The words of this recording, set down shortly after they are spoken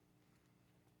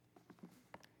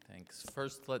Thanks.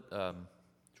 First,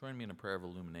 join me in a prayer of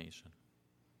illumination.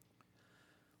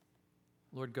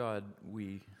 Lord God,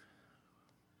 we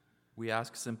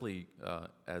ask simply,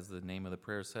 as the name of the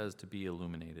prayer says, to be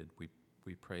illuminated.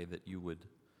 We pray that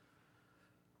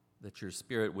that your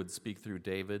Spirit would speak through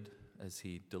David as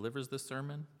he delivers the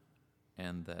sermon,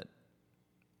 and that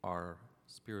our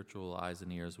spiritual eyes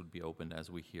and ears would be opened as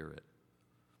we hear it.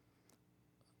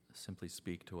 Simply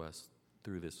speak to us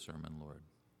through this sermon, Lord.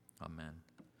 Amen.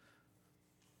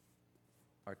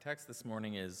 Our text this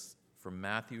morning is from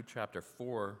Matthew chapter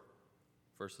 4,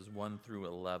 verses 1 through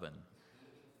 11.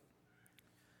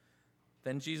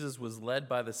 Then Jesus was led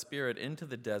by the Spirit into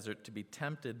the desert to be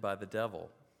tempted by the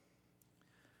devil.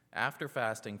 After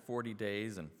fasting 40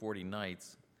 days and 40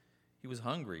 nights, he was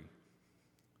hungry.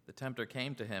 The tempter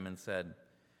came to him and said,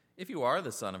 "If you are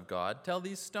the Son of God, tell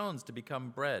these stones to become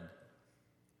bread."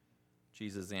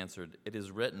 Jesus answered, "It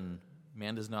is written,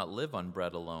 man does not live on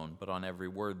bread alone, but on every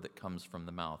word that comes from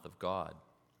the mouth of God."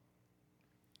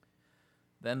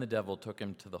 Then the devil took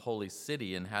him to the holy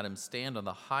city and had him stand on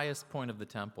the highest point of the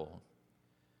temple.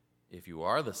 "If you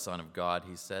are the Son of God,"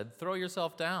 he said, "throw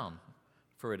yourself down,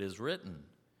 for it is written,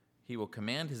 he will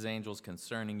command his angels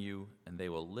concerning you, and they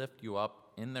will lift you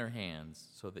up in their hands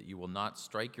so that you will not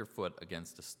strike your foot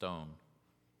against a stone."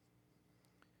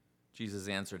 Jesus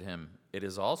answered him, "It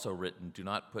is also written, do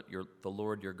not put the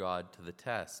Lord your God to the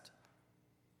test."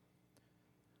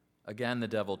 Again the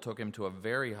devil took him to a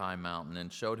very high mountain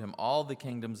and showed him all the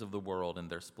kingdoms of the world and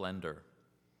their splendor.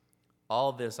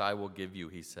 "All this I will give you,"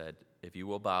 he said, "if you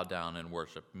will bow down and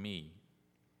worship me."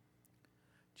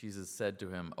 Jesus said to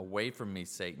him, "Away from me,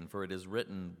 Satan, for it is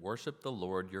written, worship the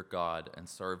Lord your God and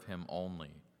serve him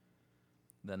only."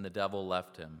 Then the devil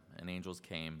left him, and angels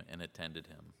came and attended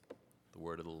him. The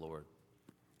word of the Lord.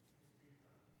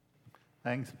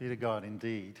 Thanks be to God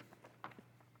indeed.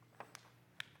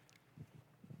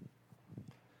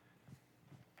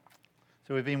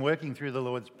 So we've been working through the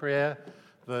Lord's Prayer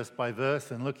verse by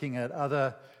verse and looking at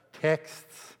other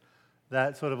texts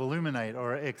that sort of illuminate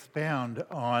or expound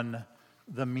on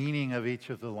the meaning of each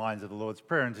of the lines of the Lord's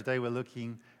Prayer. And today we're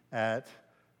looking at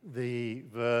the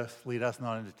verse, "Lead us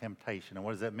not into temptation." And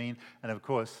what does that mean? And of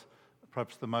course,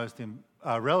 perhaps the most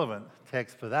relevant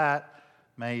text for that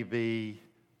may be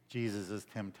Jesus'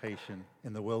 temptation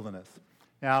in the wilderness.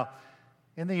 Now,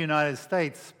 in the United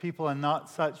States, people are not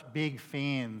such big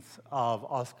fans of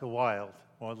Oscar Wilde,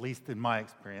 or at least in my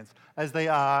experience, as they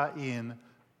are in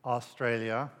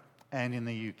Australia and in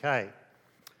the UK.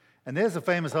 And there's a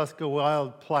famous Oscar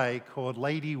Wilde play called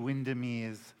Lady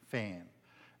Windermere's Fan.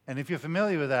 And if you're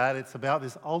familiar with that, it's about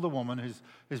this older woman who's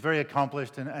very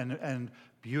accomplished and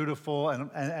beautiful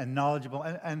and knowledgeable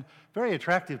and very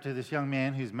attractive to this young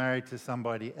man who's married to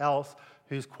somebody else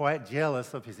who's quite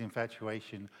jealous of his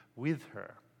infatuation with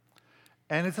her.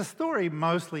 And it's a story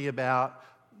mostly about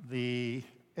and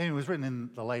it was written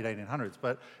in the late 1800s,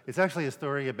 but it's actually a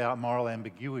story about moral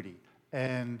ambiguity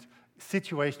and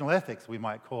situational ethics, we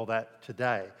might call that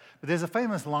today. But there's a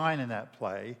famous line in that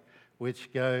play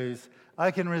which goes, "I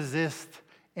can resist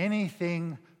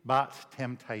anything but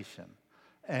temptation."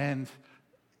 And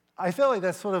I feel like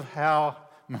that's sort of how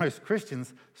most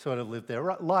Christians sort of live their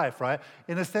life, right?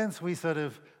 In a sense, we sort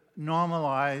of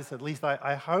normalize, at least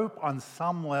I hope on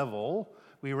some level,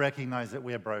 we recognize that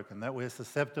we're broken, that we're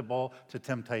susceptible to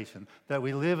temptation, that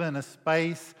we live in a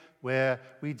space where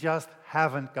we just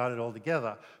haven't got it all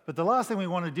together. But the last thing we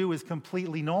want to do is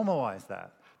completely normalize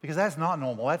that, because that's not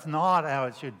normal. That's not how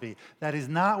it should be. That is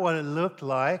not what it looked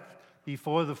like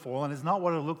before the fall, and it's not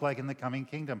what it'll look like in the coming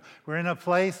kingdom. We're in a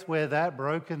place where that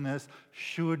brokenness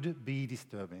should be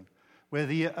disturbing, where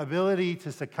the ability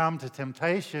to succumb to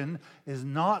temptation is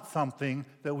not something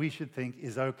that we should think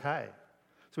is okay.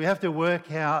 So we have to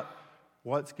work out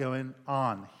what's going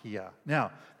on here.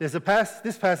 Now, this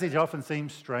passage often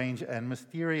seems strange and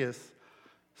mysterious.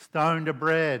 Stone to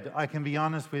bread. I can be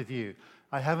honest with you.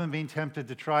 I haven't been tempted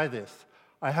to try this.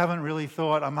 I haven't really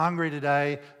thought, I'm hungry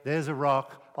today, there's a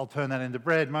rock, I'll turn that into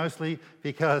bread, mostly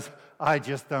because I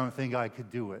just don't think I could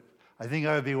do it. I think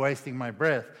I would be wasting my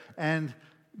breath. And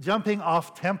jumping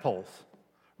off temples,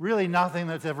 really nothing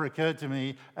that's ever occurred to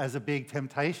me as a big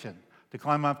temptation, to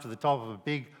climb up to the top of a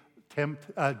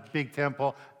big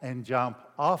temple and jump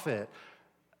off it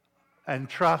and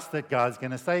trust that God's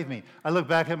going to save me. I look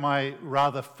back at my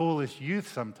rather foolish youth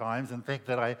sometimes and think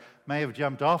that I may have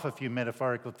jumped off a few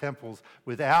metaphorical temples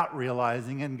without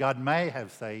realizing, and God may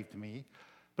have saved me.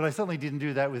 But I certainly didn't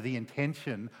do that with the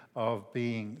intention of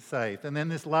being saved. And then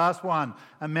this last one,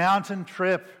 a mountain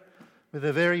trip with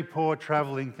a very poor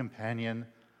traveling companion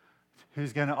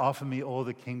who's going to offer me all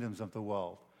the kingdoms of the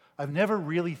world. I've never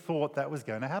really thought that was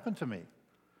going to happen to me,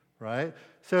 right?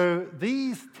 So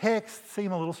these texts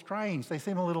seem a little strange. They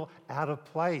seem a little out of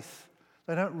place.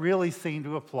 They don't really seem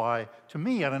to apply to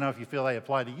me. I don't know if you feel they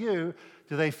apply to you.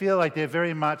 Do they feel like they're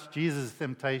very much Jesus'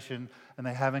 temptation and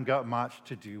they haven't got much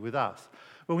to do with us?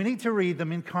 Well, we need to read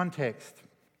them in context.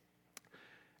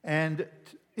 And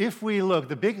if we look,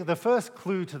 the first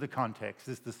clue to the context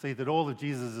is to see that all of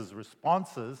Jesus'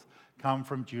 responses come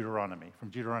from Deuteronomy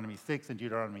 6 and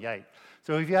Deuteronomy 8.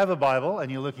 So if you have a Bible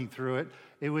and you're looking through it,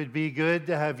 it would be good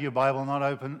to have your Bible not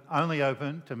only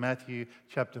open to Matthew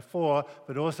chapter 4,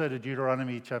 but also to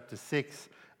Deuteronomy chapter 6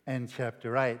 and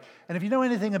chapter 8. And if you know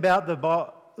anything about the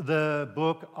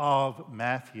book of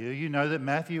Matthew, you know that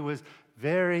Matthew was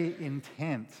very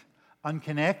intent on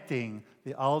connecting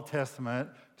the Old Testament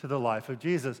to the life of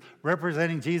Jesus,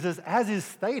 representing Jesus, as is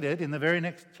stated in the very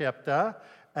next chapter,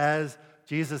 as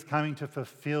Jesus coming to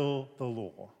fulfill the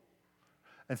law.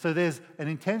 And so there's an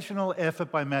intentional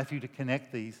effort by Matthew to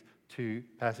connect these two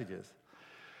passages.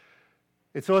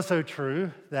 It's also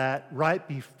true that right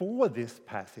before this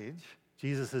passage,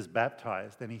 Jesus is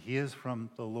baptized and he hears from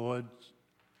the Lord,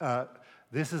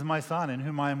 "This is my son in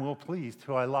whom I am well pleased,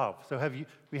 who I love." So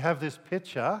we have this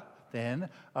picture then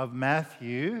of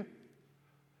Matthew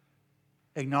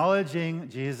acknowledging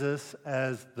Jesus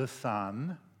as the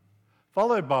Son,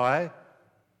 followed by,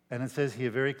 and it says here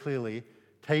very clearly,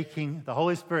 the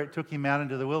Holy Spirit took him out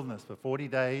into the wilderness for 40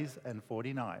 days and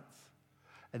 40 nights.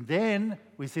 And then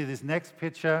we see this next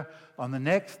picture on the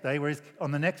next day,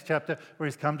 on the next chapter, where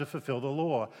he's come to fulfill the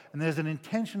law. And there's an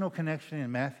intentional connection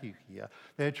in Matthew here.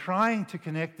 They're trying to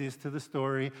connect this to the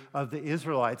story of the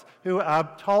Israelites, who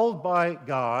are told by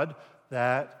God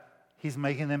that he's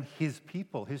making them his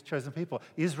people, his chosen people.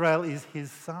 Israel is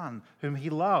his son, whom he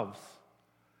loves.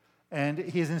 And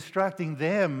he's instructing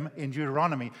them in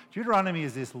Deuteronomy. Deuteronomy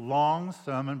is this long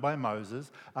sermon by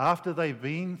Moses after they've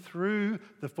been through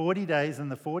the 40 days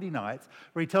and the 40 nights,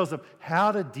 where he tells them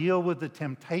how to deal with the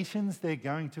temptations they're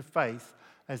going to face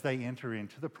as they enter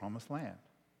into the promised land.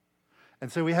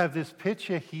 And so we have this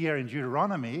picture here in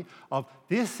Deuteronomy of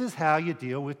this is how you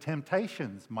deal with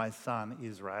temptations, my son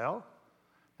Israel.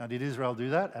 Now, did Israel do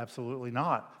that? Absolutely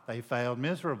not. They failed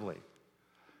miserably.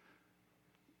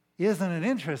 Isn't it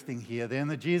interesting here then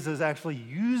that Jesus actually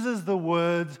uses the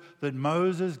words that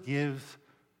Moses gives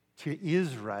to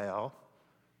Israel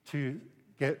to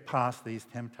get past these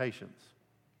temptations?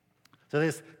 So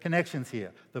there's connections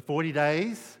here. The 40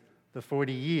 days, the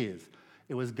 40 years.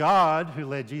 It was God who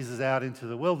led Jesus out into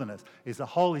the wilderness. It's the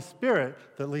Holy Spirit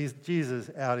that leads Jesus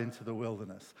out into the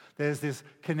wilderness. There's this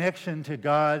connection to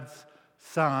God's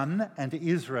Son and to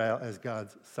Israel as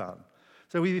God's Son.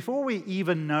 So before we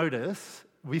even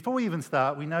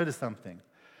start, we notice something.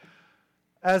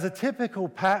 As a typical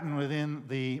pattern within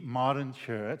the modern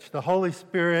church, the Holy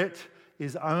Spirit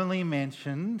is only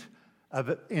mentioned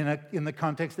in the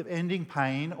context of ending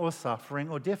pain or suffering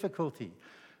or difficulty.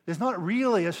 There's not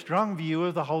really a strong view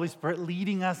of the Holy Spirit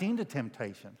leading us into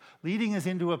temptation, leading us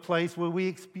into a place where we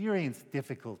experience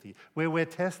difficulty, where we're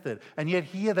tested. And yet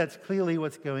here, that's clearly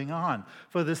what's going on.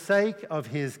 For the sake of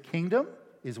his kingdom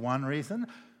is one reason.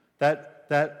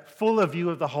 That fuller view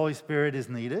of the Holy Spirit is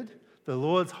needed. The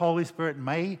Lord's Holy Spirit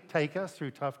may take us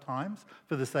through tough times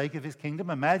for the sake of his kingdom.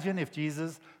 Imagine if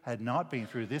Jesus had not been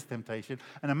through this temptation,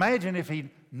 and imagine if he'd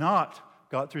not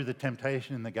got through the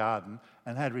temptation in the garden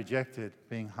and had rejected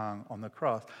being hung on the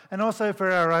cross. And also for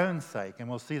our own sake, and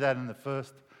we'll see that in the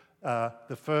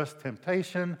first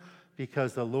temptation,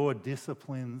 because the Lord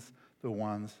disciplines the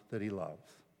ones that he loves.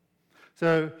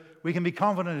 So we can be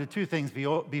confident of two things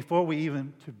before we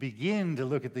even begin to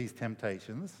look at these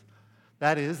temptations.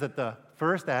 That is that the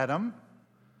first Adam,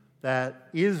 that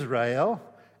Israel,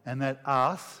 and that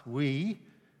us, we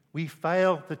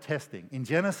fail the testing in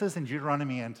Genesis and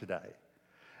Deuteronomy and today.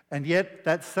 And yet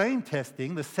that same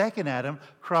testing, the second Adam,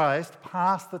 Christ,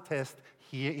 passed the test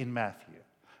here in Matthew.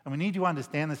 And we need to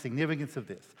understand the significance of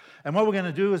this. And what we're going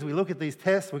to do as we look at these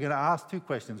tests, we're going to ask two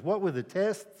questions. What were the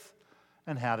tests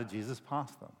and how did Jesus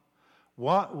pass them?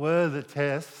 What were the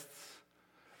tests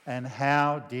and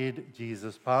how did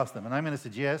Jesus pass them? And I'm going to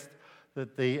suggest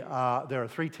that there are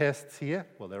three tests here.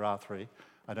 Well, there are three.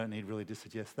 I don't need really to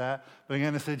suggest that. But I'm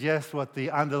going to suggest what the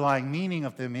underlying meaning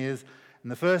of them is.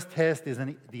 And the first test is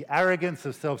the arrogance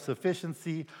of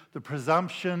self-sufficiency, the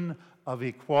presumption of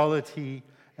equality,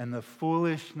 and the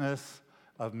foolishness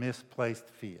of misplaced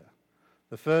fear.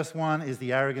 The first one is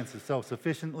the arrogance of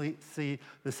self-sufficiency.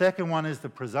 The second one is the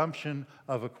presumption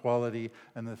of equality.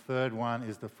 And the third one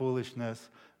is the foolishness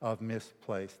of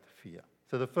misplaced fear.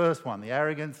 So the first one, the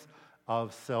arrogance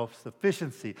of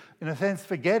self-sufficiency. In a sense,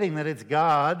 forgetting that it's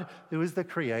God who is the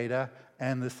creator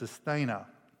and the sustainer.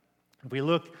 If we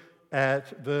look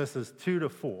at verses 2 to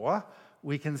 4,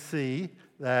 we can see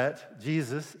that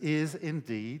Jesus is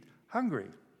indeed hungry.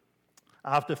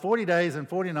 After 40 days and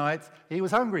 40 nights, he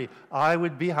was hungry. I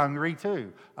would be hungry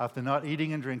too after not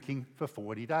eating and drinking for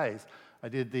 40 days. I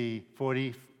did the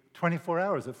 24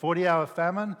 hours, a 40-hour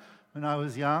famine when I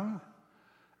was young,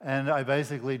 and I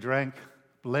basically drank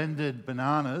blended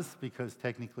bananas because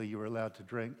technically you were allowed to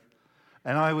drink.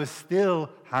 And I was still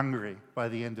hungry by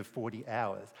the end of 40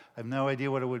 hours. I have no idea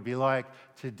what it would be like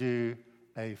to do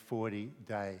a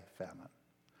 40-day famine.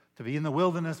 To be in the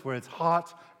wilderness where it's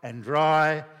hot and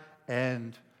dry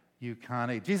and you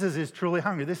can't eat. Jesus is truly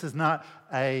hungry. This is not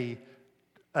a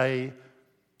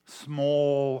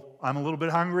small, I'm a little bit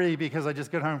hungry because I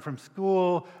just got home from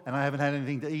school and I haven't had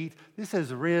anything to eat. This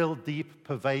is real, deep,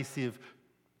 pervasive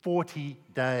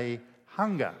 40-day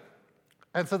hunger.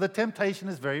 And so the temptation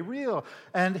is very real.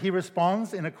 And he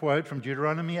responds in a quote from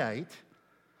Deuteronomy 8.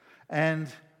 And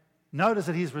notice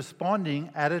that he's responding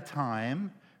at a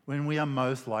time when we are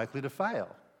most likely to fail.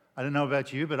 I don't know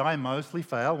about you, but I mostly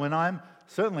fail when I'm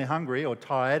certainly hungry or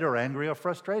tired or angry or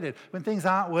frustrated, when things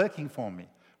aren't working for me,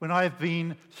 when I've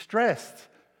been stressed,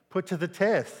 put to the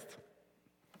test.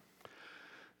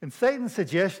 And Satan's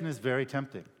suggestion is very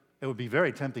tempting. It would be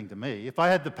very tempting to me. If I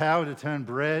had the power to turn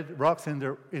rocks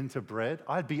into bread,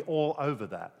 I'd be all over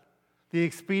that. The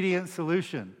expedient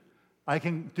solution. I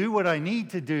can do what I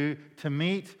need to do to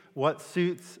meet what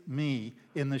suits me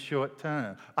in the short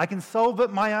term. I can solve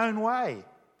it my own way.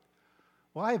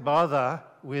 Why bother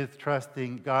with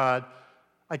trusting God?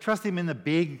 I trust him in the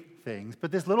big things,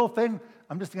 but this little thing,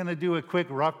 I'm just going to do a quick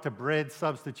rock to bread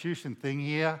substitution thing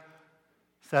here.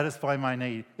 Satisfy my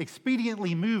need.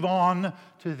 Expediently move on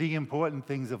to the important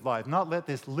things of life. Not let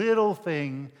this little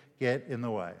thing get in the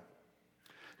way.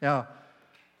 Now,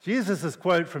 Jesus'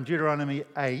 quote from Deuteronomy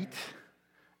 8,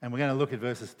 and we're going to look at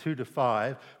verses 2 to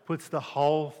 5, puts the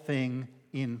whole thing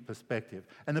in perspective.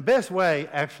 And the best way,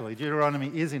 actually,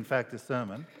 Deuteronomy is in fact a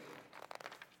sermon.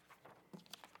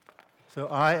 So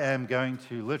I am going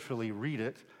to literally read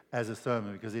it as a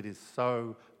sermon because it is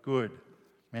so good.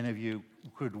 Many of you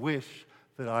could wish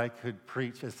that I could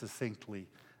preach as succinctly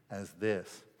as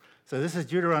this. So this is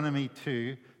Deuteronomy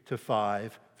 2 to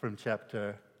 5 from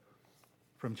chapter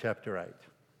 8.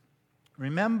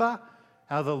 Remember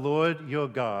how the Lord your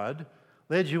God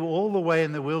led you all the way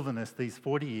in the wilderness these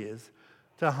 40 years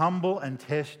to humble and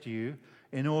test you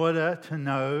in order to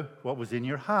know what was in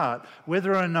your heart,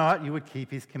 whether or not you would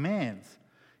keep his commands.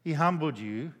 He humbled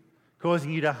you,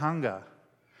 causing you to hunger,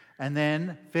 and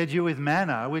then fed you with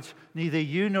manna, which neither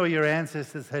you nor your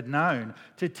ancestors had known,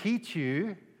 to teach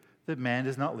you that man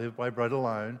does not live by bread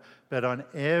alone, but on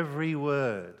every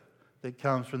word that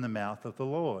comes from the mouth of the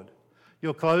Lord.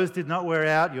 Your clothes did not wear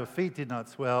out, your feet did not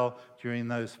swell during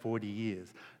those 40 years.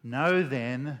 Know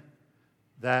then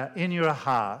that in your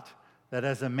heart that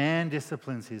as a man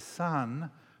disciplines his son,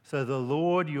 so the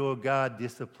Lord your God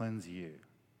disciplines you.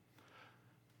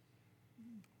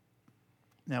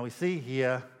 Now we see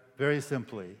here, very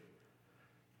simply,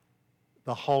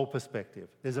 the whole perspective.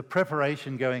 There's a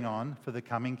preparation going on for the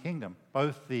coming kingdom,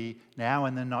 both the now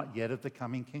and the not yet of the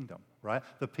coming kingdom, right?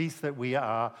 The peace that we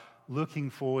are looking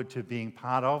forward to being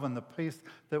part of and the peace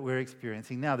that we're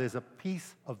experiencing now. There's a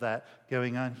piece of that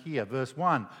going on here. Verse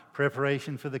 1,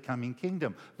 preparation for the coming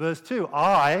kingdom. Verse 2,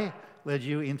 I led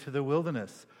you into the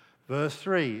wilderness. Verse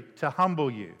 3, to humble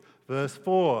you. Verse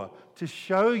 4, to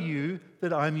show you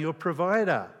that I'm your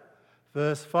provider.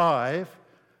 Verse 5,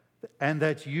 and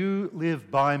that you live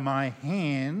by my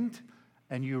hand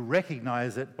and you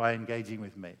recognize it by engaging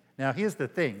with me. Now, here's the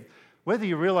thing. Whether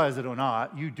you realize it or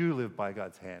not, you do live by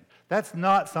God's hand. That's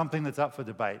not something that's up for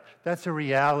debate. That's a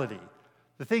reality.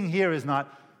 The thing here is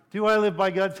not, do I live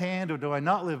by God's hand or do I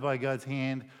not live by God's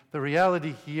hand? The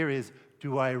reality here is,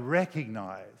 do I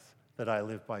recognize that I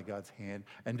live by God's hand?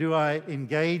 And do I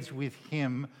engage with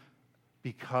him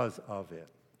because of it?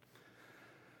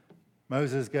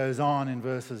 Moses goes on in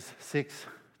verses 6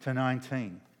 to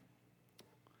 19.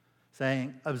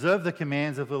 Saying, observe the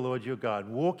commands of the Lord your God,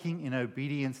 walking in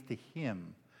obedience to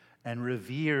him and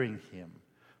revering him.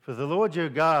 For the Lord your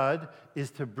God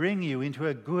is to bring you into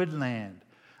a good land,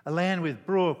 a land with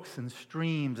brooks and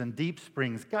streams and deep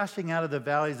springs gushing out of the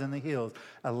valleys and the hills,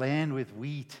 a land with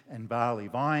wheat and barley,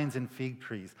 vines and fig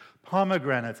trees,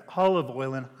 pomegranates, olive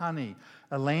oil and honey,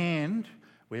 a land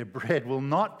where bread will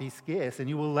not be scarce and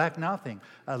you will lack nothing,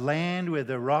 a land where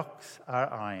the rocks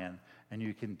are iron, and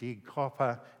you can dig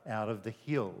copper out of the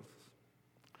hills.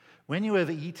 When you have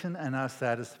eaten and are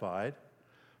satisfied,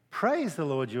 Praise the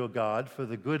Lord your God for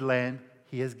the good land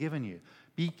he has given you.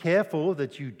 Be careful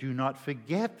that you do not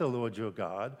forget the Lord your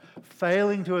God,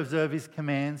 failing to observe his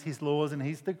commands, his laws, and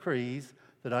his decrees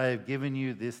that I have given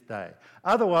you this day.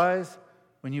 Otherwise,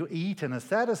 when you eat and are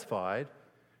satisfied,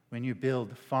 when you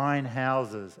build fine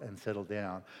houses and settle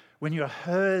down, when your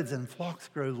herds and flocks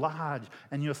grow large,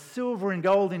 and your silver and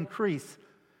gold increase,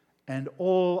 and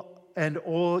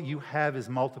all you have is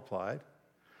multiplied,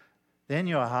 then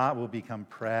your heart will become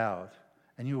proud,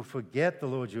 and you will forget the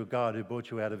Lord your God who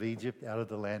brought you out of Egypt, out of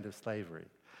the land of slavery.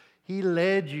 He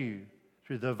led you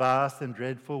through the vast and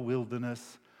dreadful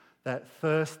wilderness, that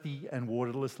thirsty and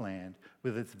waterless land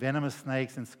with its venomous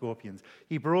snakes and scorpions.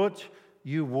 He brought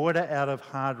you water out of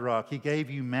hard rock. He gave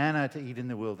you manna to eat in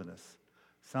the wilderness,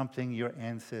 something your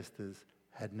ancestors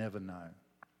had never known,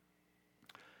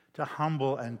 to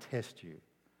humble and test you,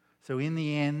 so in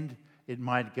the end it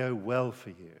might go well for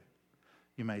you.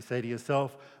 You may say to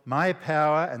yourself, my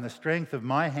power and the strength of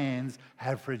my hands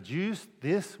have produced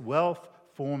this wealth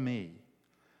for me.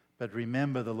 But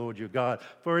remember the Lord your God,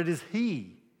 for it is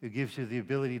he who gives you the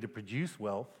ability to produce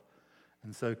wealth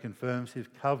and so confirms his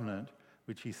covenant,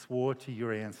 which he swore to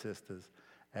your ancestors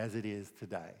as it is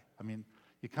today. I mean,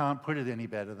 you can't put it any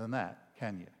better than that,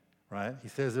 can you? Right? He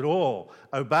says it all.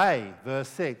 Obey, verse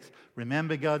 6.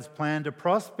 Remember God's plan to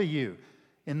prosper you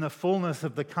in the fullness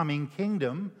of the coming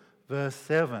kingdom, verse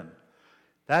 7.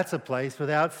 That's a place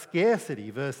without scarcity,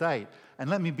 verse 8. And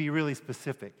let me be really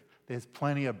specific. There's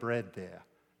plenty of bread there.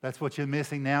 That's what you're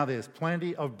missing now. There's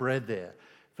plenty of bread there.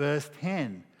 Verse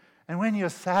 10. And when you're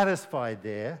satisfied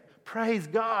there, praise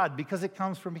God because it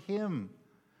comes from him.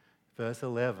 Verse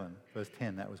 11. Verse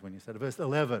 10, that was when you said it. Verse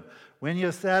 11. When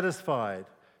you're satisfied,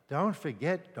 don't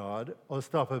forget God or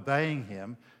stop obeying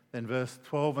him. Then verse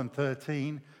 12 and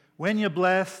 13. When you're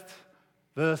blessed,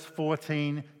 verse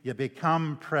 14, you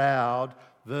become proud.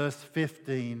 Verse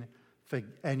 15,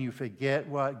 and you forget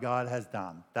what God has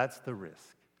done. That's the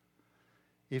risk.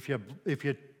 If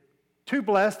you're too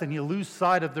blessed and you lose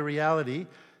sight of the reality,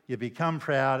 you become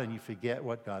proud and you forget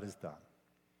what God has done.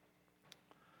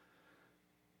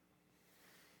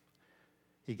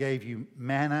 He gave you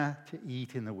manna to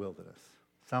eat in the wilderness,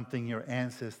 something your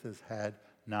ancestors had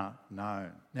not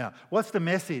known. Now, what's the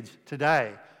message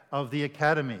today of the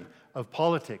Academy of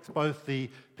Politics? Both the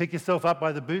pick yourself up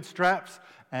by the bootstraps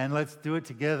and let's do it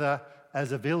together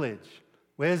as a village.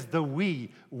 Where's the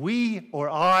we? We or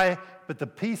I, but the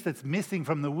piece that's missing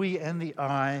from the we and the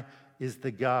I is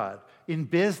the God. In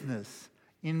business,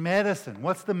 in medicine,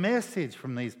 what's the message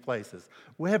from these places?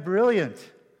 We're brilliant.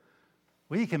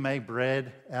 We can make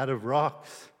bread out of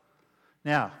rocks.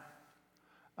 Now,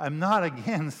 I'm not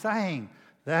again saying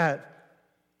that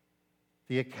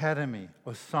the academy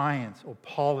or science or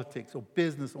politics or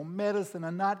business or medicine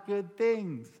are not good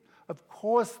things. Of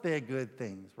course they're good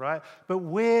things, right? But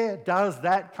where does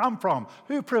that come from?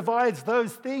 Who provides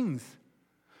those things?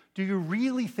 Do you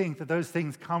really think that those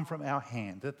things come from our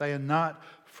hand, that they are not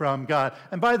from God?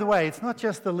 And by the way, it's not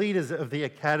just the leaders of the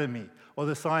academy or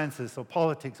the sciences or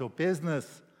politics or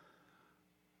business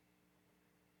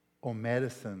or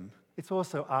medicine. It's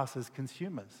also us as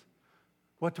consumers.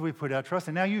 What do we put our trust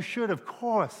in? Now, you should, of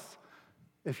course,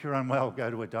 if you're unwell,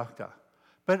 go to a doctor.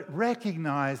 But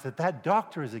recognize that that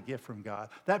doctor is a gift from God.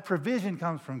 That provision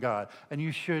comes from God. And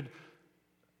you should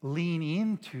lean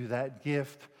into that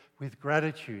gift with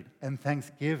gratitude and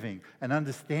thanksgiving and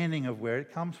understanding of where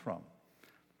it comes from.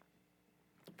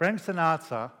 Frank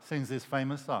Sinatra sings this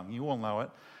famous song. You all know it.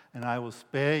 And I will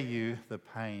spare you the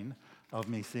pain of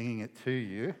me singing it to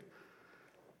you.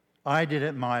 I did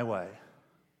it my way.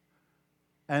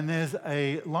 And there's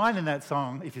a line in that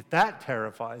song, if that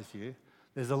terrifies you,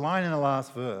 there's a line in the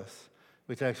last verse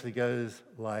which actually goes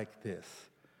like this.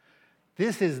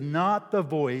 This is not the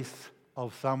voice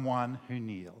of someone who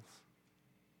kneels.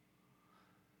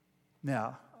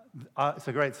 Now, it's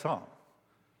a great song,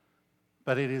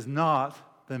 but it is not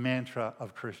the mantra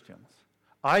of Christians.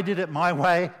 I did it my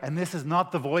way, and this is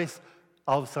not the voice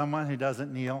of someone who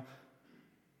doesn't kneel.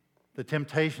 The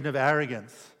temptation of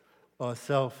arrogance or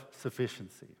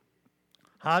self-sufficiency.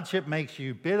 Hardship makes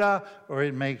you bitter or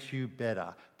it makes you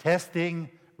better. Testing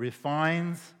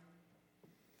refines.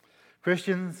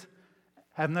 Christians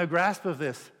have no grasp of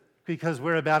this because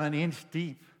we're about an inch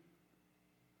deep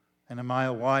and a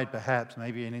mile wide, perhaps,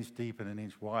 maybe an inch deep and an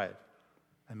inch wide.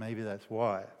 And maybe that's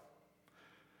why.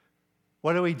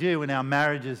 What do we do when our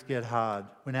marriages get hard,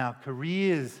 when our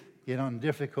careers get on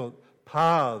difficult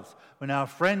paths, when our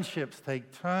friendships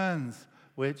take turns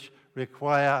which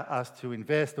require us to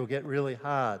invest or get really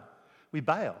hard? We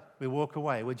bail. We walk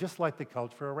away. We're just like the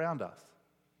culture around us,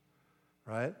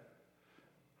 right?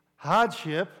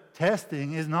 Hardship,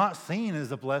 testing, is not seen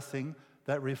as a blessing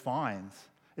that refines.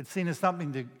 It's seen as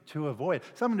something to avoid,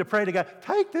 something to pray to God,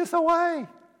 take this away.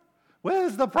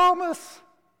 Where's the promise?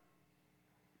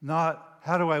 Not,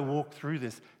 how do I walk through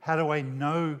this? How do I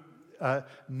know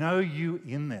you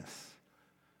in this?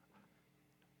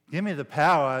 Give me the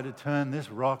power to turn this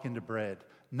rock into bread.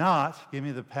 Not, give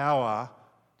me the power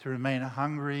to remain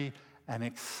hungry and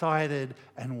excited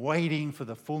and waiting for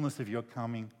the fullness of your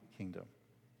coming kingdom.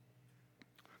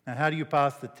 Now, how do you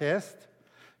pass the test?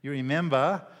 You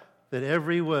remember that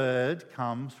every word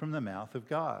comes from the mouth of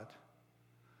God.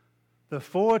 The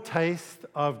foretaste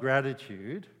of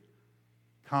gratitude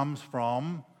comes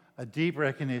from a deep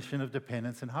recognition of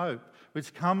dependence and hope,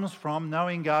 which comes from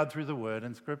knowing God through the Word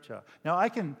and Scripture. Now, I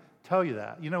can tell you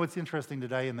that. You know what's interesting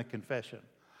today in the confession?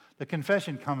 The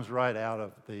confession comes right out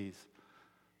of this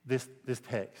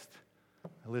text.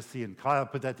 Alyssa and Kyle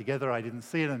put that together. I didn't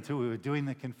see it until we were doing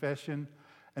the confession.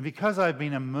 And because I've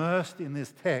been immersed in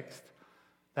this text,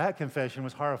 that confession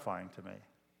was horrifying to me.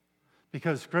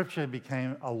 Because Scripture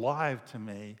became alive to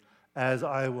me as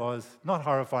I was, not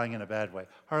horrifying in a bad way,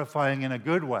 horrifying in a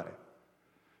good way,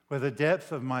 where the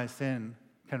depth of my sin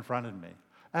confronted me,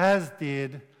 as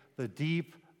did the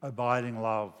deep, abiding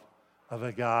love of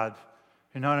a God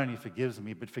who not only forgives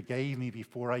me, but forgave me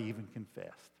before I even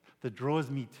confessed, that draws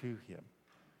me to Him.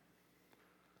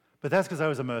 But that's because I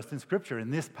was immersed in Scripture,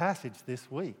 in this passage this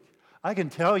week. I can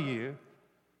tell you,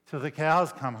 till the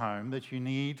cows come home, that you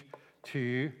need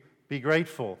to be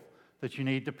grateful, that you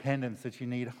need dependence, that you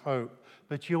need hope.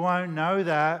 But you won't know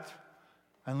that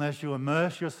unless you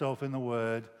immerse yourself in the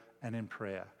Word and in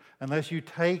prayer, unless you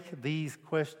take these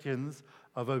questions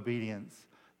of obedience,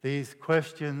 these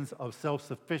questions of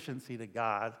self-sufficiency to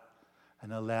God,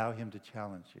 and allow Him to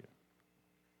challenge you.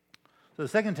 So the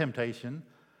second temptation,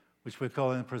 which we're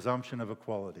calling the presumption of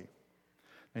equality.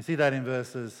 You see that in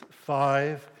verses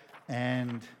 5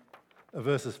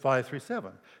 through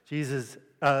 7.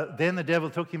 Then the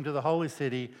devil took him to the holy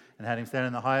city and had him stand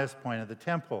in the highest point of the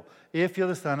temple. If you're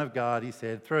the Son of God, he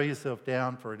said, throw yourself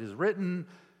down, for it is written,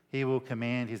 He will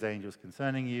command His angels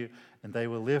concerning you, and they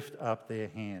will lift up their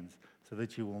hands, so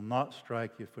that you will not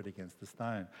strike your foot against the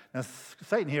stone. Now,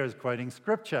 Satan here is quoting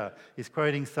Scripture. He's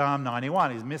quoting Psalm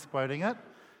 91. He's misquoting it,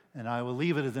 and I will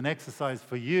leave it as an exercise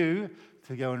for you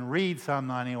to go and read Psalm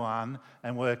 91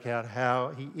 and work out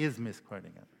how he is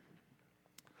misquoting it.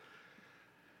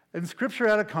 And Scripture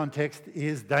out of context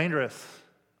is dangerous.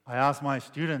 I asked my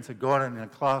students at Gordon in a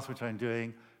class which I'm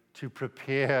doing to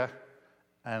prepare,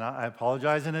 and I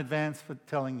apologize in advance for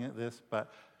telling you this,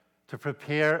 but to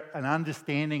prepare an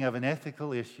understanding of an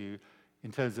ethical issue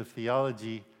in terms of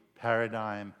theology,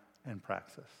 paradigm, and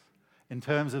praxis, in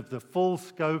terms of the full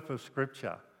scope of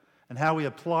Scripture and how we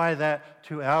apply that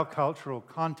to our cultural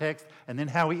context and then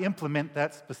how we implement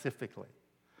that specifically.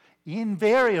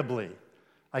 Invariably,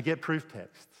 I get proof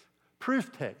texts.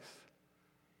 Proof texts.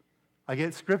 I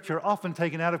get Scripture often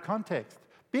taken out of context.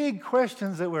 Big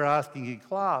questions that we're asking in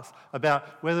class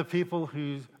about whether people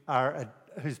whose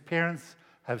parents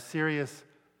have serious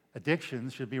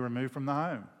addictions should be removed from the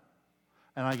home.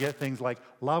 And I get things like,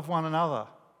 love one another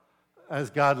as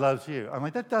God loves you. I'm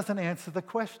like, that doesn't answer the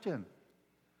question.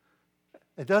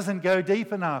 It doesn't go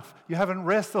deep enough. You haven't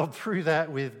wrestled through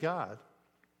that with God.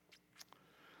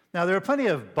 Now, there are plenty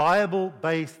of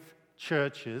Bible-based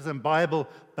churches and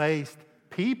Bible-based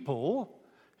people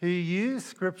who use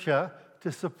Scripture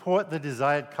to support the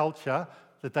desired culture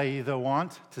that they either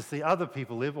want to see other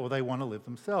people live or they want to live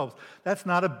themselves. That's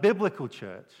not a biblical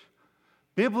church.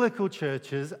 Biblical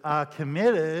churches are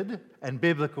committed, and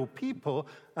biblical people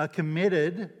are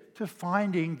committed to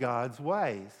finding God's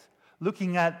ways,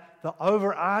 looking at the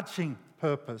overarching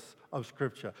purpose of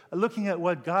Scripture, looking at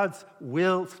what God's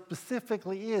will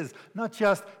specifically is, not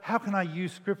just how can I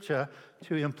use Scripture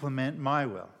to implement my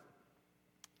will.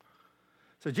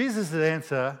 So Jesus'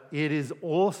 answer, it is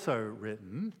also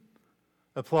written,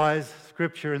 applies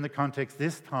Scripture in the context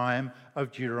this time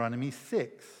of Deuteronomy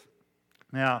 6.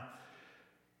 Now,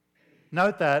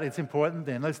 note that it's important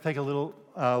then. Let's take a little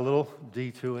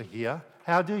detour here.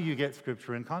 How do you get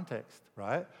Scripture in context,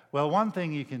 right? Well, one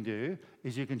thing you can do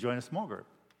is you can join a small group,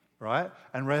 right?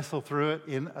 And wrestle through it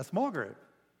in a small group,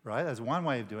 right? That's one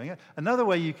way of doing it. Another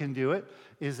way you can do it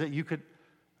is that you could,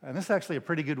 and this is actually a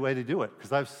pretty good way to do it,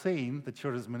 because I've seen the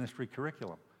children's ministry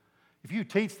curriculum. If you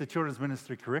teach the children's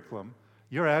ministry curriculum,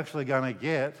 you're actually going to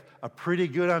get a pretty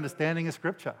good understanding of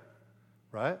Scripture,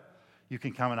 right? You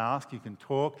can come and ask, you can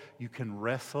talk, you can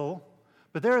wrestle.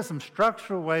 But there are some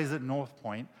structural ways at North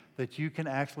Point that you can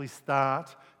actually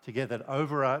start to get that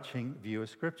overarching view of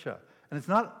Scripture. And it's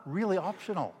not really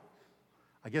optional.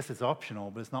 I guess it's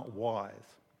optional, but it's not wise.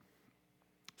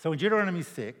 So in Deuteronomy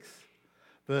 6,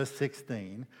 verse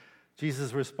 16,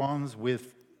 Jesus responds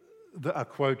with a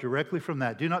quote directly from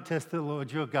that. Do not test the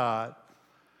Lord your God.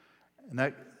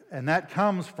 And that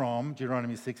comes from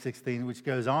Deuteronomy 6:16, which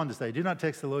goes on to say, do not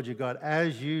test the Lord your God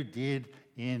as you did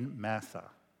in Massah.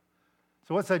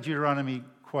 So what's that Deuteronomy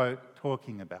quote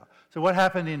talking about? So what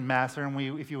happened in Massah,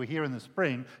 and if you were here in the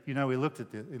spring, we looked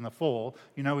at this, in the fall,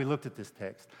 we looked at this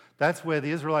text. That's where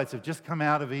the Israelites have just come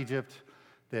out of Egypt.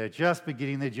 They're just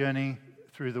beginning their journey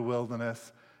through the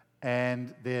wilderness,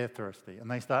 and they're thirsty.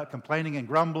 And they start complaining and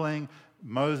grumbling.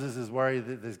 Moses is worried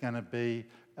that there's going to be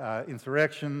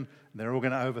insurrection. They're all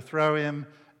going to overthrow him.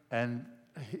 And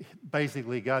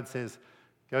basically God says,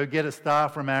 go get a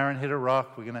staff from Aaron, hit a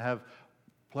rock. We're going to have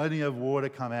plenty of water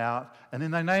come out. And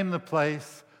then they name the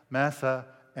place Massah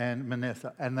and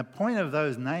Manasseh. And the point of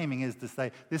those naming is to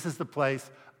say, this is the place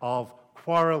of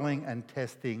quarreling and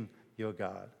testing your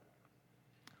God.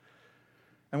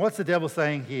 And what's the devil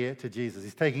saying here to Jesus?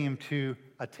 He's taking him to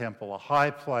a temple, a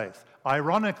high place.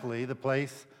 Ironically, the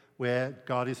place where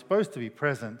God is supposed to be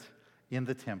present in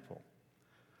the temple.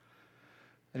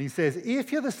 And he says,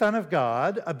 if you're the Son of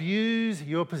God, abuse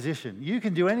your position. You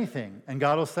can do anything, and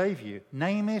God will save you.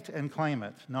 Name it and claim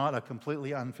it, not a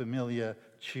completely unfamiliar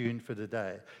tune for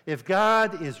today. If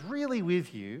God is really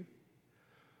with you,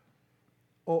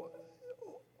 or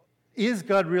is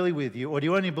God really with you, or do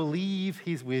you only believe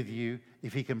he's with you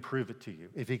if he can prove it to you,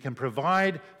 if he can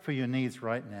provide for your needs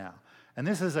right now? And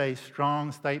this is a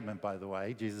strong statement, by the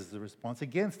way, Jesus' response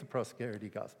against the prosperity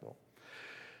gospel.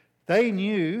 They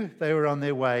knew they were on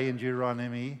their way in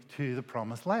Deuteronomy to the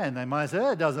promised land. They might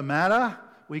say, it doesn't matter.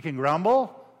 We can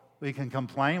grumble. We can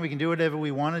complain. We can do whatever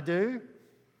we want to do.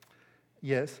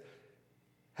 Yes.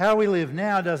 How we live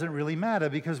now doesn't really matter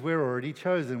because we're already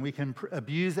chosen. We can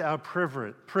abuse our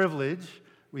privilege.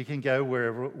 We can go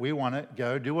wherever we want to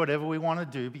go, do whatever we want to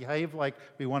do, behave like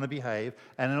we want to behave,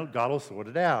 and God will sort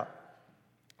it out.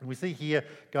 And we see here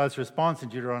God's response in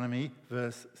Deuteronomy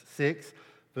 6,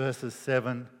 verses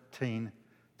 17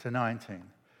 to 19.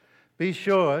 Be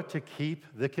sure to keep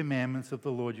the commandments of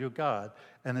the Lord your God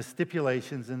and the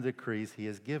stipulations and decrees he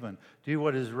has given. Do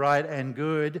what is right and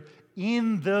good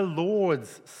in the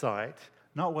Lord's sight,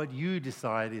 not what you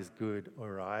decide is good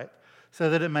or right, so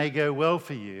that it may go well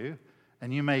for you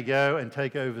and you may go and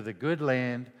take over the good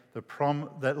land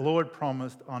that Lord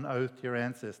promised on oath to your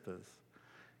ancestors.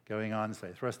 Going on to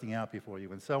say, thrusting out before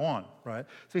you, and so on, right?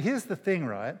 So here's the thing,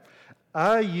 right?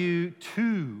 Are you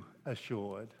too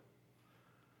assured?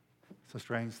 It's a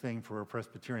strange thing for a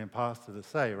Presbyterian pastor to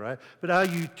say, right? But are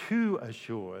you too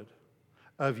assured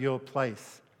of your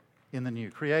place in the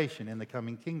new creation, in the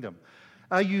coming kingdom?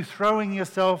 Are you throwing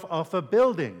yourself off a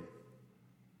building?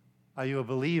 Are you a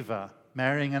believer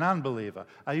marrying an unbeliever?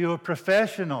 Are you a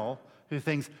professional who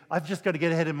thinks, I've just got to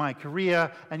get ahead in my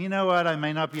career, and you know what, I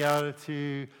may not be able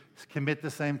to commit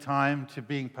the same time to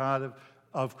being part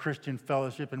of Christian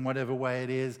fellowship in whatever way it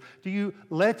is? Do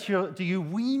you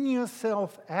wean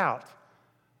yourself out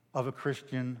of a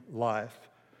Christian life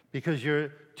because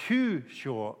you're too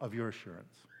sure of your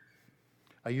assurance?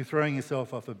 Are you throwing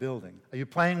yourself off a building? Are you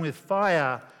playing with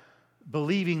fire,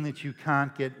 believing that you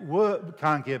can't get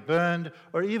burned,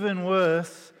 or even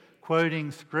worse,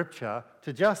 quoting scripture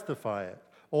to justify it?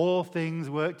 All things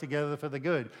work together for the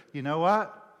good. You know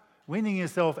what? Weaning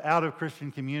yourself out of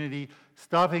Christian community,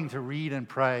 stopping to read and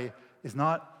pray is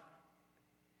not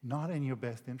in your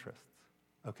best interests.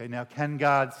 Okay, now can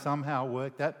God somehow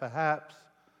work that? Perhaps.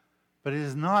 But it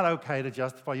is not okay to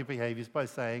justify your behaviors by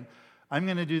saying, I'm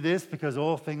going to do this because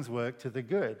all things work to the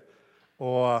good.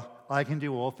 Or I can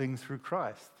do all things through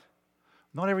Christ.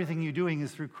 Not everything you're doing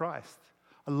is through Christ.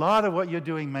 A lot of what you're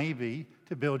doing may be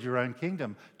to build your own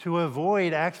kingdom, to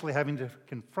avoid actually having to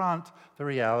confront the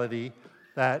reality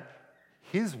that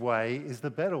his way is the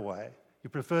better way. You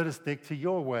prefer to stick to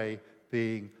your way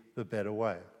being the better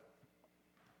way.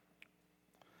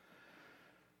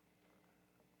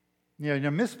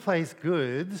 Misplaced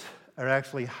goods are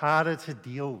actually harder to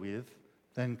deal with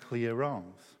than clear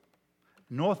wrongs.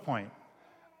 North Point,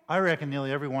 I reckon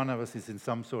nearly every one of us is in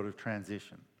some sort of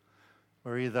transition.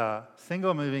 We're either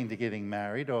single moving to getting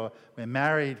married, or we're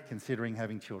married considering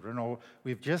having children, or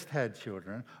we've just had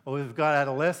children, or we've got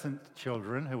adolescent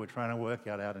children who we're trying to work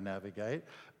out how to navigate,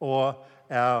 or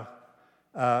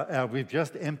we've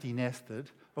just empty nested,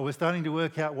 or we're starting to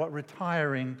work out what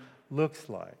retiring looks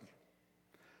like.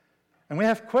 And we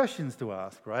have questions to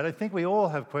ask, right? I think we all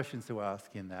have questions to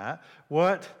ask in that.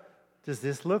 What does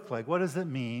this look like? What does it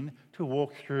mean to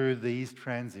walk through these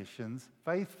transitions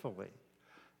faithfully?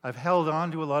 I've held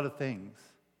on to a lot of things.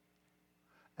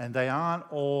 And they aren't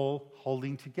all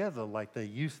holding together like they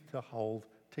used to hold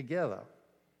together.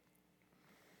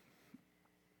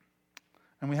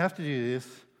 And we have to do this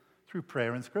through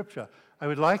prayer and Scripture. I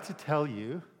would like to tell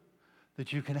you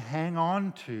that you can hang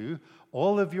on to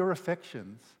all of your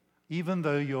affections, even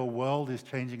though your world is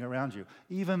changing around you,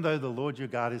 even though the Lord your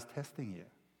God is testing you.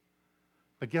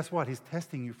 But guess what? He's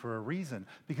testing you for a reason,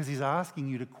 because he's asking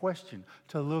you to question,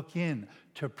 to look in,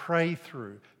 to pray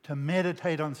through, to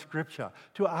meditate on Scripture,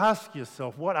 to ask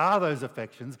yourself, what are those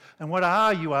affections and what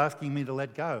are you asking me to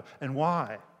let go and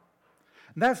why?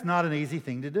 And that's not an easy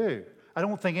thing to do. I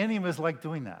don't think any of us like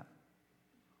doing that.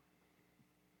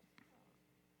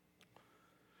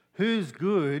 Whose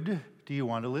good do you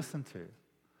want to listen to?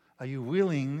 Are you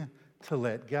willing to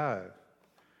let go?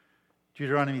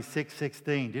 Deuteronomy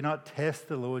 6:16, do not test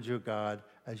the Lord your God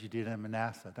as you did in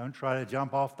Manasseh. Don't try to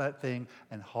jump off that thing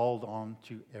and hold on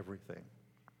to everything.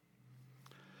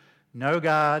 Know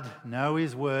God, know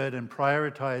His word, and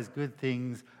prioritize good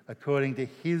things according to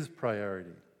His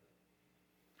priority.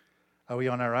 Are we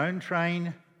on our own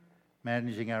train,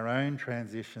 managing our own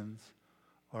transitions,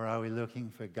 or are we looking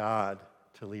for God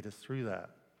to lead us through that?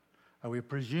 Are we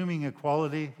presuming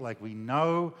equality like we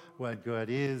know what good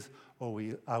is, or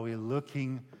are we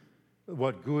looking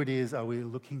what good is? Are we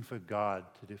looking for God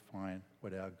to define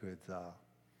what our goods are?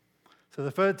 So the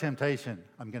third temptation,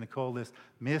 I'm going to call this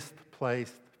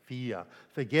misplaced fear,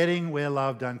 forgetting we're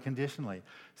loved unconditionally.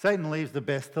 Satan leaves the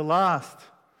best to last.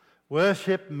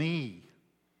 Worship me.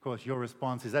 Of course, your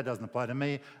response is, that doesn't apply to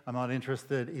me. I'm not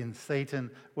interested in Satan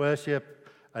worship.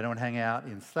 I don't hang out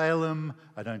in Salem.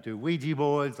 I don't do Ouija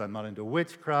boards. I'm not into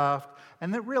witchcraft.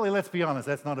 And that really, let's be honest,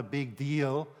 that's not a big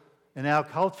deal in our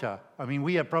culture. I mean,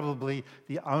 we are probably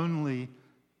the only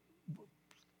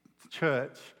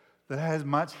church that has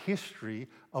much history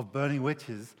of burning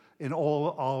witches in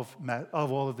all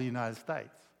of the United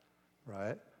States,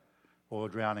 right? Or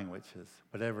drowning witches,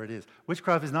 whatever it is.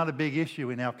 Witchcraft is not a big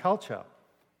issue in our culture,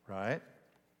 right?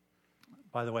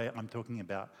 By the way, I'm talking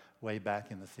about way back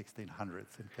in the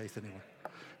 1600s, in case anyone...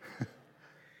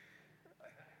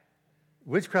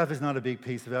 Witchcraft is not a big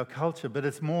piece of our culture, but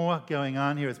it's more going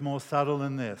on here. It's more subtle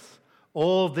than this.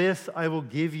 All this I will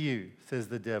give you, says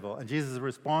the devil. And Jesus'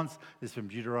 response is from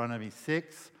Deuteronomy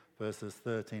 6, verses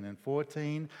 13 and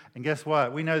 14. And guess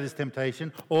what? We know this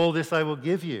temptation. All this I will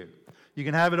give you. You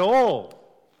can have it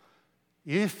all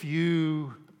if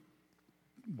you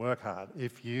work hard,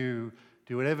 if you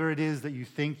do whatever it is that you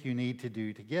think you need to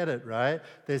do to get it, right?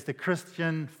 There's the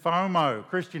Christian FOMO,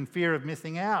 Christian fear of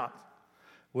missing out.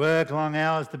 Work long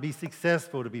hours to be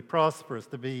successful, to be prosperous,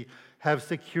 to have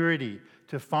security,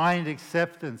 to find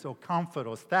acceptance or comfort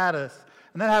or status.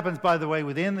 And that happens, by the way,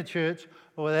 within the church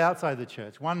or outside the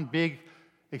church. One big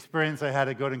experience I had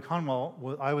at Gordon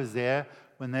Conwell, I was there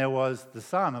when there was the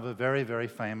son of a very, very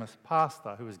famous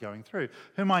pastor who was going through,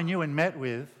 whom I knew and met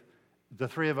with. The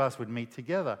three of us would meet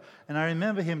together. And I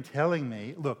remember him telling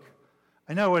me, look,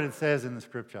 I know what it says in the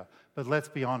Scripture, but let's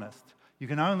be honest. You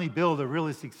can only build a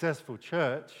really successful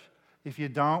church if you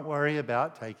don't worry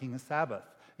about taking a Sabbath,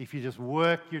 if you just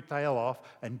work your tail off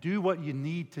and do what you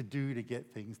need to do to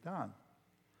get things done.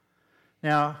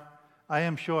 Now, I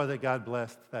am sure that God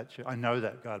blessed that church. I know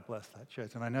that God blessed that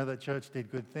church, and I know that church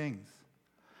did good things.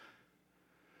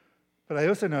 But I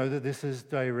also know that this is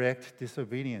direct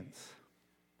disobedience.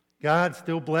 God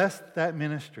still blessed that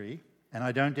ministry, and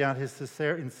I don't doubt his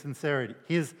sincerity,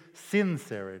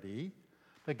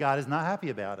 but God is not happy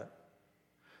about it.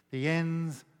 The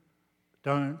ends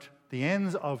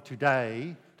of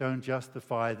today don't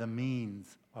justify the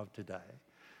means of today.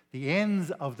 The ends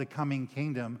of the coming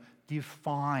kingdom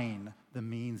define the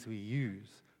means we use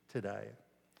today.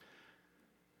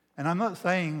 And I'm not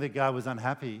saying that God was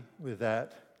unhappy with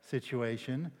that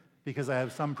situation because I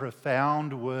have some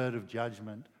profound word of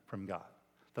judgment from God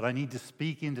that I need to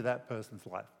speak into that person's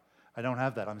life. I don't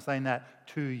have that. I'm saying that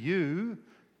to you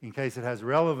in case it has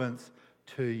relevance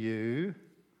to you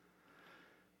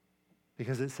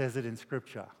because it says it in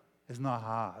Scripture. It's not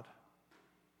hard.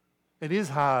 It is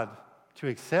hard to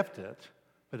accept it,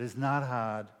 but it's not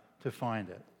hard to find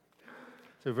it.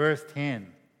 So verse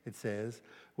 10, it says,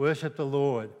 worship the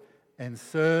Lord and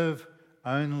serve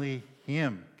only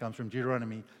Him. It comes from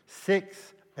Deuteronomy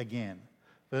 6 again,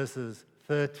 verses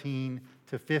 13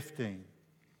 to 15.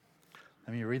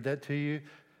 Let me read that to you.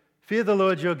 Fear the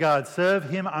Lord your God, serve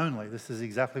Him only. This is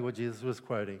exactly what Jesus was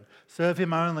quoting. Serve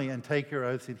Him only and take your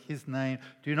oaths in His name.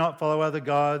 Do not follow other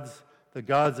gods, the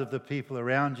gods of the people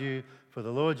around you, for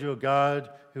the Lord your God,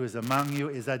 who is among you,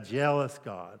 is a jealous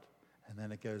God. And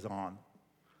then it goes on.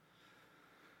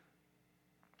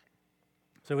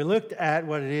 So we looked at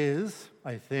what it is,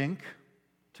 I think,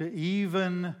 to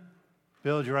even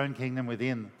build your own kingdom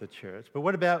within the church. But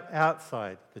what about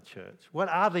outside the church? What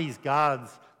are these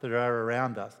gods that are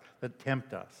around us that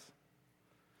tempt us?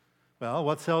 Well,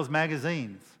 what sells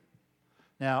magazines?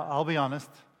 Now, I'll be honest,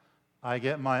 I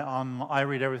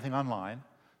read everything online.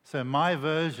 So my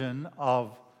version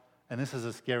of, and this is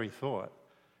a scary thought,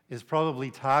 is probably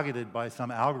targeted by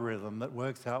some algorithm that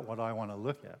works out what I want to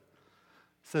look at.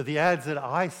 So the ads that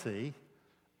I see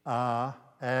are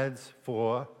ads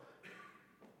for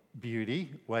beauty,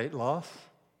 weight loss,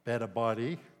 better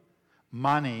body,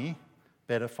 money,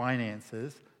 better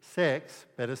finances, sex,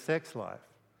 better sex life.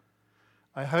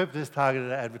 I hope this targeted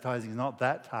advertising is not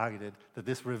that targeted, that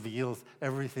this reveals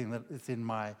everything that is in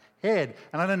my head.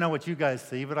 And I don't know what you guys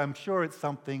see, but I'm sure it's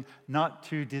something not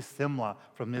too dissimilar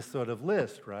from this sort of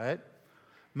list, right?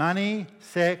 Money,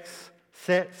 sex,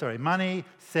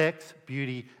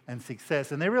 beauty, and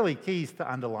success. And they're really keys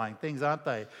to underlying things, aren't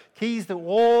they? Keys to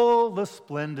all the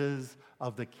splendors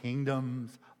of the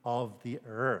kingdoms of the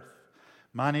earth.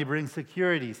 Money brings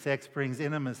security. Sex brings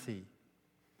intimacy.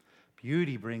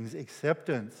 Beauty brings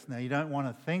acceptance. Now, you don't want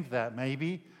to think that,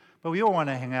 maybe, but we all want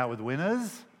to hang out with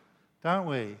winners, don't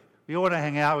we? We all want to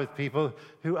hang out with people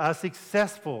who are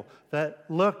successful, that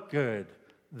look good,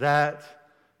 that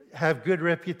have good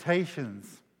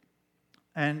reputations.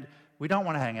 And we don't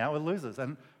want to hang out with losers.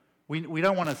 And we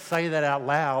don't want to say that out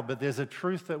loud, but there's a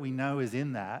truth that we know is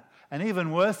in that. And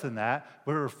even worse than that,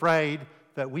 we're afraid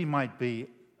that we might be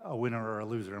a winner or a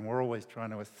loser, and we're always trying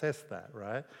to assess that,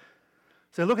 right?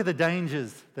 So look at the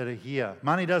dangers that are here.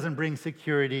 Money doesn't bring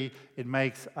security. It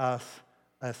makes us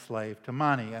a slave to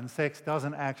money. And sex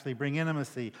doesn't actually bring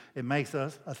intimacy. It makes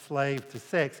us a slave to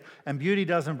sex. And beauty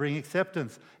doesn't bring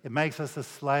acceptance. It makes us a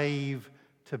slave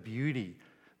to beauty.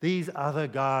 These other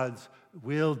gods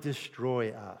will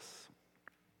destroy us.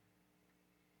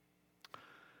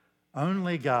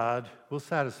 Only God will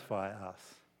satisfy us.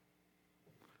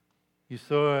 You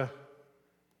saw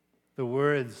the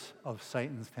words of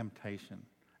Satan's temptation.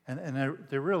 And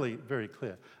they're really very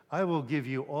clear. I will give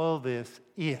you all this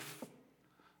if.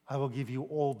 I will give you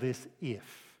all this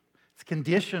if. It's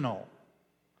conditional.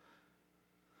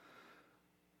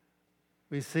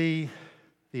 We see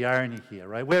the irony here,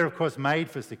 right? We're, of course, made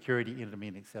for security, intimacy,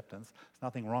 and acceptance. There's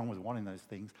nothing wrong with wanting those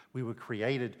things. We were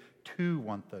created to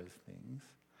want those things.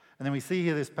 And then we see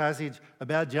here this passage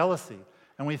about jealousy.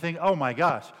 And we think, oh my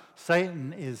gosh,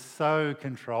 Satan is so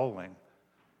controlling.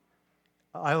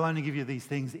 I'll only give you these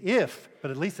things if, but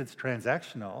at least it's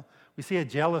transactional. We see a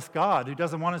jealous God who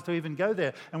doesn't want us to even go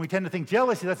there. And we tend to think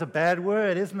jealousy, that's a bad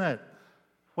word, isn't it?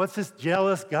 What's this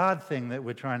jealous God thing that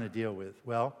we're trying to deal with?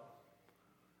 Well,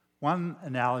 one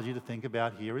analogy to think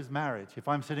about here is marriage. If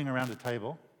I'm sitting around a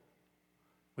table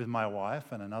with my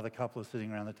wife and another couple are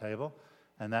sitting around the table,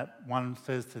 and that one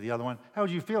says to the other one, how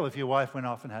would you feel if your wife went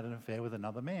off and had an affair with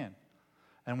another man?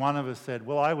 And one of us said,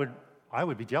 well, I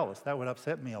would be jealous. That would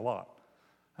upset me a lot.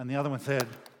 And the other one said,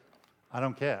 I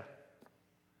don't care.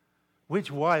 Which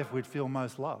wife would feel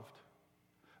most loved?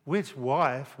 Which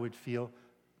wife would feel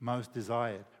most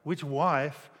desired? Which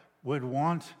wife would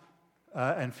want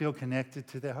and feel connected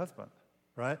to their husband,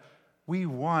 right? We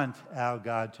want our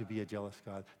God to be a jealous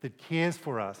God that cares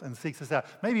for us and seeks us out.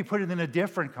 Maybe put it in a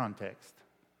different context.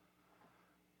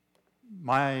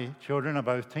 My children are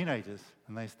both teenagers,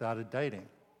 and they started dating.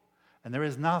 And there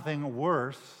is nothing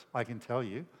worse, I can tell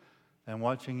you, than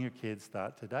watching your kids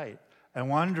start to date and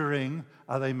wondering,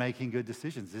 are they making good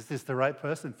decisions? Is this the right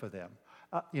person for them?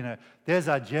 There's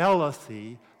a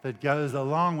jealousy that goes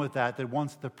along with that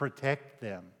wants to protect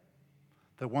them,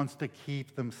 that wants to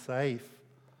keep them safe.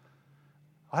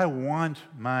 I want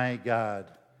my God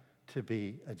to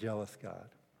be a jealous God.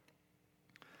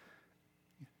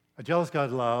 A jealous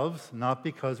God loves not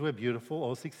because we're beautiful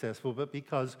or successful, but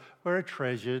because we're a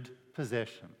treasured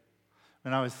possession.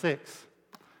 When I was 6,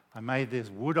 I made this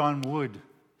wood-on-wood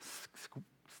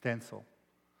stencil.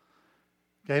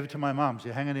 Gave it to my mum. She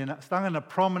hung it stung in a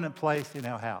prominent place in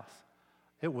our house.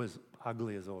 It was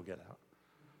ugly as all get out.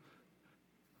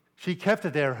 She kept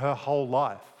it there her whole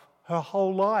life. Her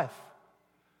whole life.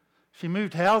 She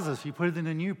moved houses. She put it in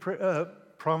a new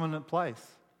prominent place.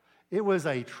 It was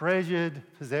a treasured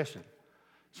possession.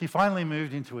 She finally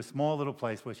moved into a small little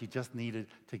place where she just needed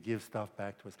to give stuff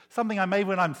back to us. Something I made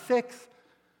when I'm 6.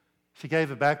 She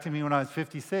gave it back to me when I was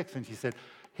 56, and she said,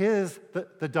 here's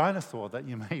the dinosaur that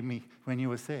you made me when you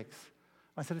were 6.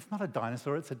 I said, it's not a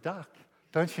dinosaur, it's a duck.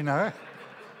 Don't you know?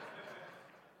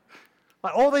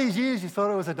 Like all these years you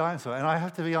thought it was a dinosaur, and I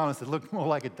have to be honest, it looked more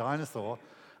like a dinosaur.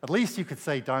 At least you could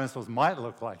say dinosaurs might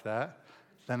look like that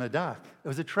than a duck. It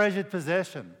was a treasured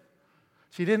possession.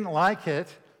 She didn't like it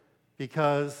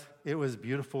because it was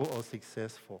beautiful or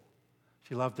successful.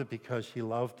 She loved it because she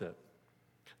loved it.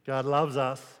 God loves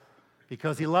us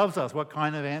because he loves us. What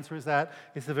kind of answer is that?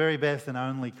 It's the very best and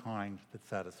only kind that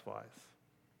satisfies.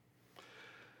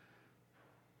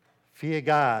 Fear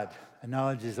God,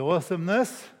 acknowledge his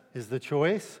awesomeness is the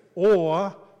choice,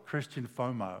 or Christian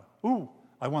FOMO. Ooh,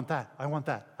 I want that, I want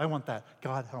that, I want that.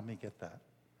 God, help me get that.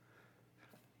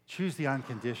 Choose the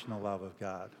unconditional love of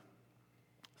God.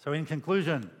 So in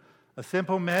conclusion, a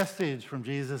simple message from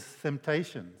Jesus'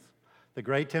 temptations. The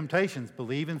great temptations: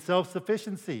 believe in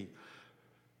self-sufficiency.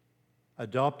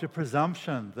 Adopt a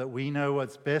presumption that we know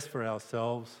what's best for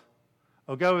ourselves.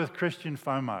 Or go with Christian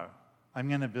FOMO. I'm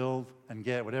going to build and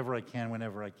get whatever I can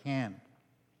whenever I can.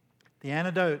 The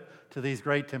antidote to these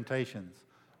great temptations: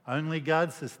 only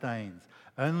God sustains.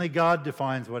 Only God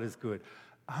defines what is good.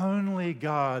 Only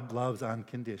God loves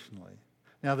unconditionally.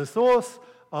 Now, the source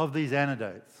of these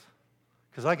antidotes,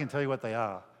 because I can tell you what they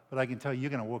are, but I can tell you you're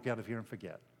going to walk out of here and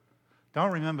forget.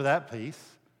 Don't remember that piece.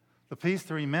 The piece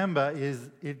to remember is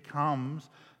it comes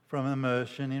from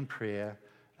immersion in prayer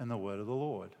and the word of the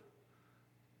Lord.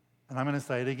 And I'm going to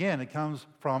say it again. It comes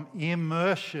from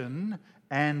immersion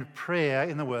and prayer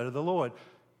in the word of the Lord.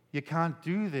 You can't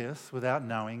do this without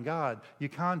knowing God. You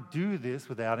can't do this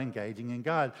without engaging in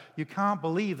God. You can't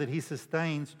believe that he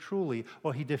sustains truly,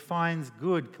 or he defines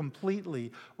good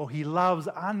completely, or he loves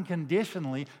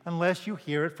unconditionally unless you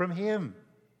hear it from him.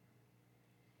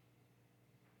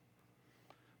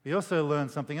 We also learn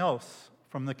something else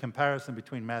from the comparison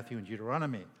between Matthew and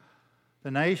Deuteronomy.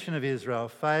 The nation of Israel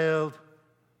failed.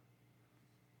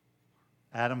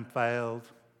 Adam failed.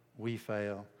 We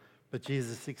fail. But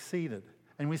Jesus succeeded.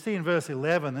 And we see in verse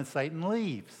 11 that Satan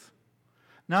leaves.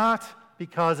 Not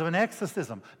because of an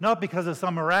exorcism, not because of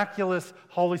some miraculous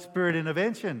Holy Spirit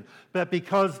intervention, but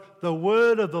because the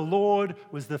word of the Lord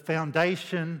was the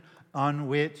foundation on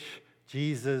which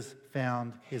Jesus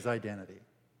found his identity.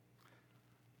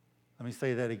 Let me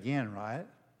say that again, right?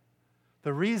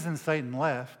 The reason Satan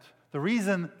left, the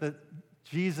reason that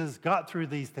Jesus got through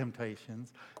these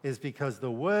temptations is because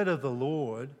the word of the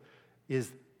Lord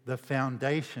is the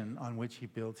foundation on which he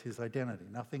builds his identity,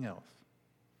 nothing else.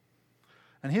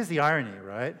 And here's the irony,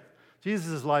 right?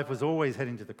 Jesus' life was always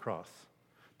heading to the cross,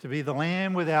 to be the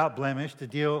lamb without blemish, to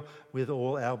deal with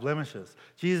all our blemishes.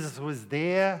 Jesus was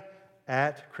there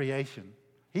at creation.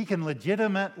 He can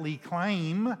legitimately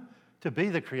claim to be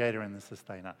the creator and the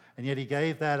sustainer, and yet he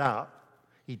gave that up.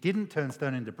 He didn't turn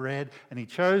stone into bread, and he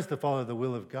chose to follow the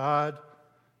will of God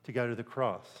to go to the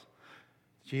cross.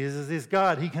 Jesus is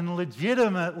God. He can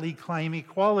legitimately claim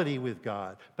equality with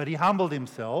God, but he humbled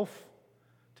himself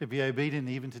to be obedient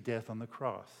even to death on the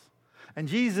cross. And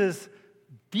Jesus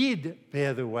did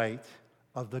bear the weight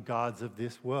of the gods of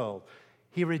this world.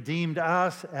 He redeemed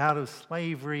us out of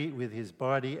slavery with his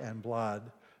body and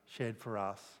blood shed for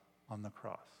us on the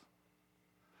cross.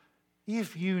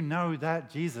 If you know that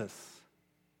Jesus,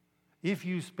 if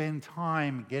you spend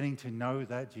time getting to know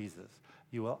that Jesus,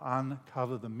 you will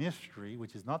uncover the mystery,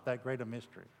 which is not that great a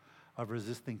mystery, of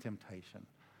resisting temptation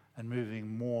and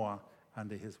moving more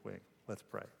under his wing. Let's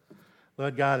pray.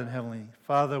 Lord God and Heavenly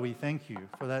Father, we thank you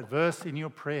for that verse in your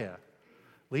prayer.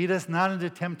 Lead us not into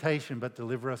temptation, but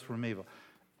deliver us from evil.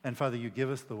 And Father, you give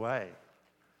us the way.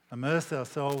 Immerse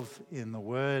ourselves in the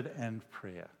word and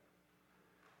prayer.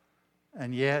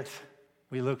 And yet,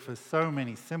 we look for so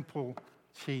many simple,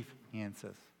 cheap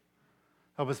answers.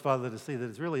 Help us, Father, to see that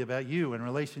it's really about you and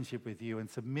relationship with you and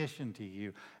submission to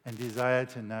you and desire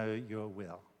to know your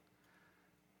will.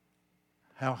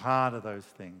 How hard are those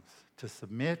things? To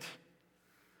submit,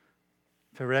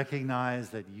 to recognize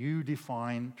that you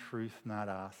define truth, not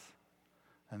us,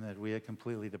 and that we are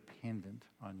completely dependent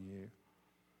on you.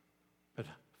 But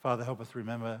Father, help us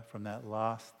remember from that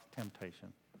last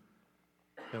temptation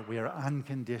that we are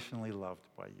unconditionally loved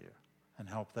by you, and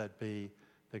help that be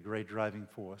the great driving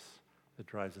force that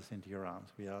drives us into your arms.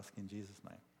 We ask in Jesus'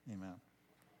 name. Amen.